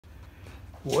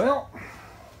Well,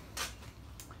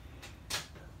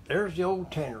 there's the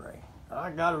old Tenere. I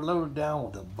got it loaded down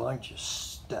with a bunch of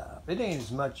stuff. It ain't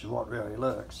as much as what really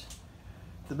looks.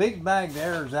 The big bag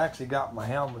there has actually got my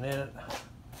helmet in it.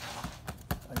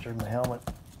 There's my helmet.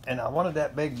 And I wanted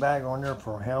that big bag on there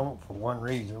for a helmet for one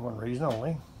reason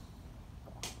only.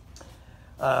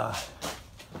 I'm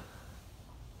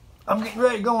getting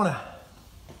ready to go on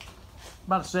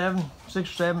about a 6 or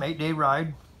 7, 8 day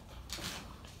ride.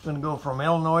 Going to go from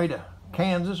Illinois to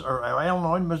Kansas, or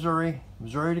Illinois to Missouri,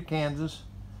 Missouri to Kansas,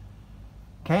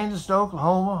 Kansas to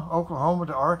Oklahoma, Oklahoma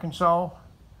to Arkansas,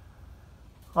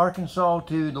 Arkansas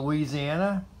to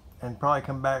Louisiana, and probably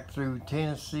come back through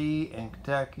Tennessee and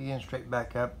Kentucky and straight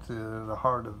back up to the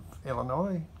heart of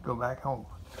Illinois, go back home.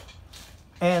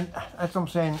 And that's what I'm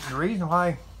saying. The reason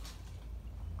why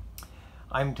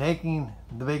I'm taking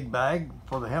the big bag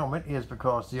for the helmet is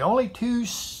because the only 2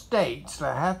 states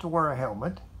that I have to wear a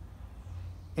helmet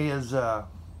is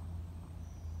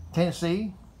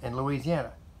Tennessee and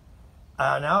Louisiana.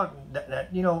 Now,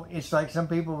 you know, it's like some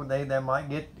people, they might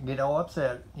get all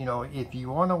upset. You know, if you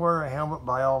want to wear a helmet,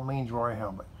 by all means wear a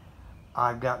helmet.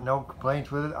 I've got no complaints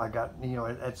with it. You know,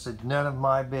 it's none of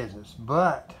my business.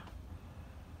 But,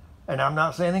 and I'm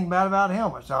not saying anything bad about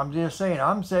helmets. I'm just saying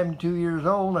I'm 72 years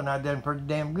old and I've done pretty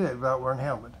damn good without wearing a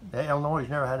helmet. Illinois has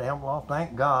never had a helmet law,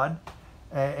 thank God.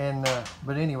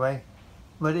 But anyway,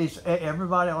 but it's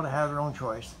everybody ought to have their own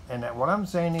choice. And what I'm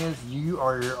saying is, you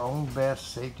are your own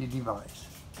best safety device.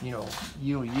 You know,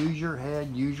 you'll use your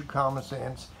head, use your common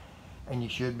sense, and you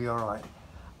should be all right.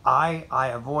 I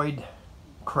avoid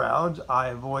crowds. I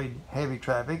avoid heavy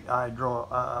traffic. I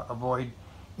avoid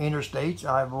interstates.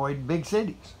 I avoid big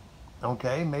cities.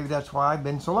 Okay, maybe that's why I've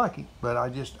been so lucky.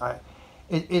 But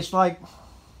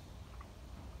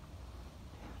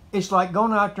it's like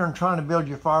going out there and trying to build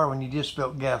your fire when you just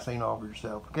spilled gasoline all over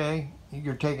yourself, okay?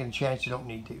 You're taking a chance you don't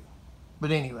need to.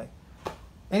 But anyway,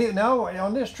 no,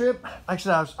 on this trip, like I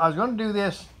said, I was going to do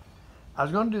this. I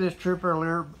was going to do this trip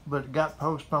earlier, but it got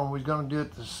postponed. We was going to do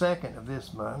it the 2nd of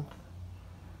this month.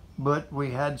 But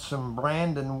we had some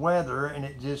Brandon weather, and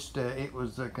it just, it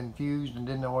was confused and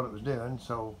didn't know what it was doing.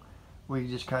 So we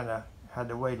just kind of had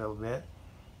to wait a little bit.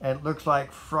 And it looks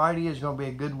like Friday is going to be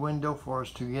a good window for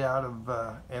us to get out of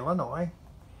Illinois.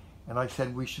 And like I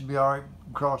said, we should be all right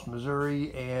across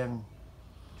Missouri and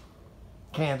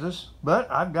Kansas.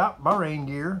 But I've got my rain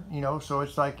gear, you know, so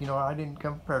it's like, you know, I didn't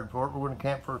come prepared for it. We're going to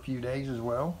camp for a few days as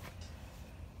well.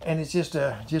 And it's just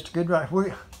a good ride.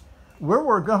 Where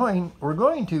we're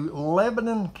going to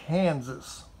Lebanon,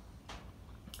 Kansas,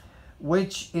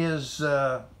 which is,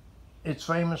 it's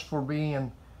famous for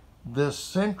being the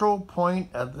central point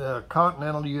of the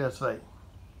continental USA,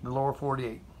 the lower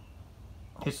 48.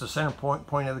 It's the center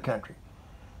point of the country.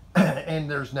 And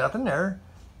there's nothing there,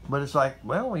 but it's like,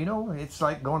 well, you know, it's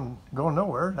like going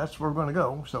nowhere. That's where we're going to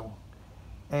go. So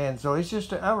it's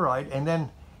just all right. And then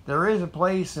there is a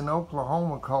place in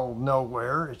Oklahoma called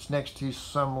Nowhere. It's next to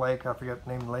some lake. I forget what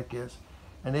the name of the lake is.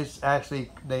 And it's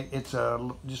actually, it's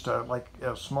like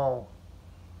a small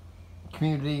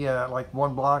community, like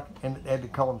 1 block, and they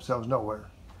call themselves Nowhere.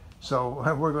 So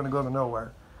we're going to go to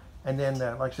Nowhere, and then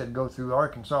like I said, go through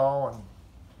Arkansas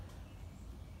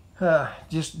and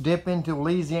just dip into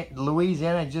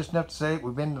Louisiana. Just enough to say it.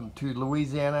 We've been to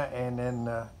Louisiana, and then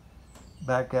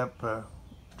back up,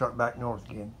 start back north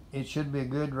again. It should be a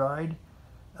good ride.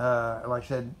 Like I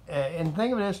said, and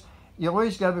think of this, you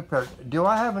always got to be prepared. Do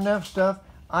I have enough stuff?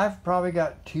 I've probably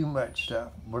got too much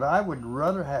stuff, but I would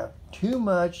rather have too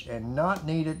much and not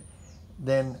need it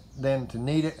than to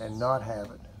need it and not have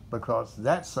it, because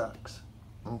that sucks,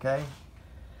 okay?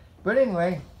 But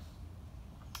anyway,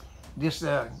 just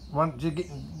want to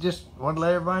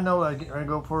let everybody know that I'm getting ready to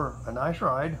go for a nice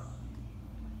ride,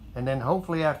 and then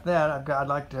hopefully after that, I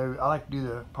like to do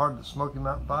the part of the Smoky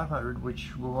Mountain 500,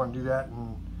 which we'll want to do that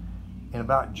in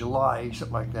about July,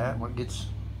 something like that, when it gets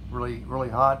really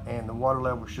hot and the water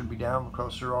level should be down,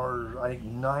 because there are, I think,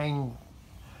 9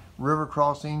 river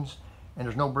crossings and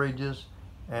there's no bridges,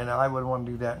 and I wouldn't want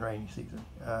to do that in rainy season.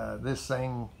 This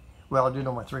thing, well, I do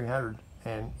know my 300,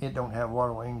 and it don't have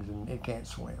water wings and it can't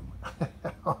swim.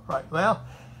 All right, well,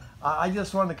 I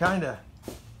just wanted to kind of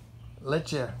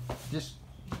let you just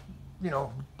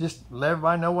let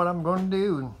everybody know what I'm going to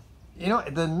do. And you know,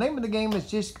 the name of the game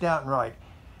is just get out and ride.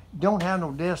 Don't have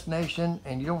no destination,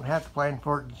 and you don't have to plan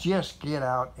for it. Just get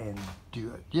out and do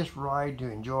it. Just ride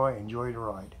to enjoy the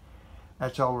ride.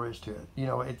 That's all there is to it. You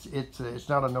know, it's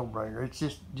not a no-brainer. It's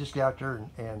just get out there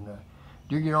and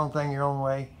do your own thing your own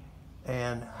way,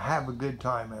 and have a good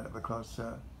time at it, because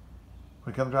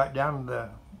when it comes right down to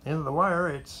end of the wire,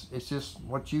 it's just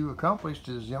what you accomplished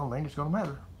is the only thing that's going to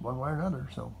matter, one way or another.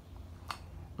 So,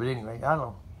 but anyway, I don't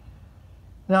know.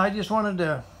 Now, I just wanted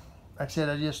to, like I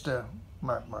said,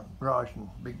 my garage in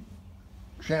big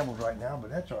shambles right now, but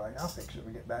that's all right. I'll fix it when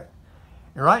we get back.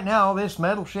 And right now, this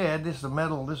metal shed, this is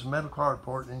metal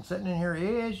carport, and sitting in here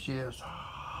is just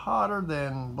hotter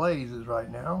than blazes right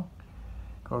now.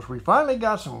 Because we finally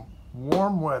got some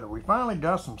warm weather. We finally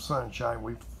got some sunshine.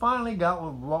 We finally got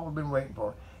what we've been waiting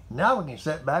for. Now we can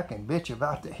sit back and bitch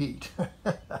about the heat.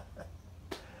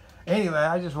 Anyway,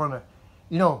 I just want to,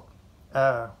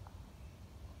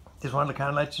 just wanted to kind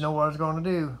of let you know what I was going to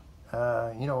do.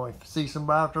 If you see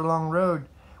somebody out there along the road,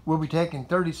 we'll be taking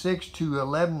 36 to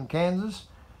Lebanon, Kansas.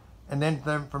 And then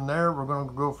from there, we're going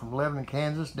to go from Lebanon,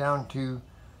 Kansas down to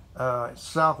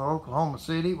south of Oklahoma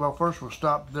City. Well, first we'll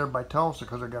stop there by Tulsa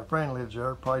because I got a friend who lives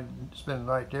there. Probably spend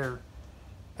the night there.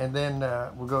 And then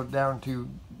we'll go down to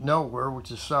Nowhere,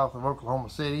 which is south of Oklahoma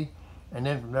City. And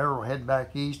then from there, we'll head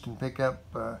back east and pick up.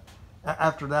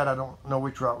 After that, I don't know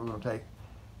which route we're going to take.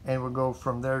 And we'll go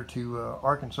from there to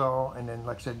Arkansas. And then,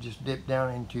 like I said, just dip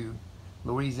down into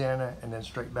Louisiana and then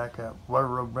straight back up. Water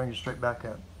road brings you straight back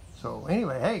up. So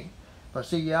anyway, hey, if I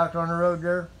see you out on the road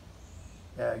there,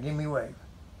 give me a wave.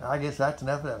 I guess that's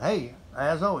enough of that. Hey,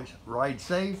 as always, ride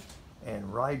safe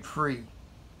and ride free.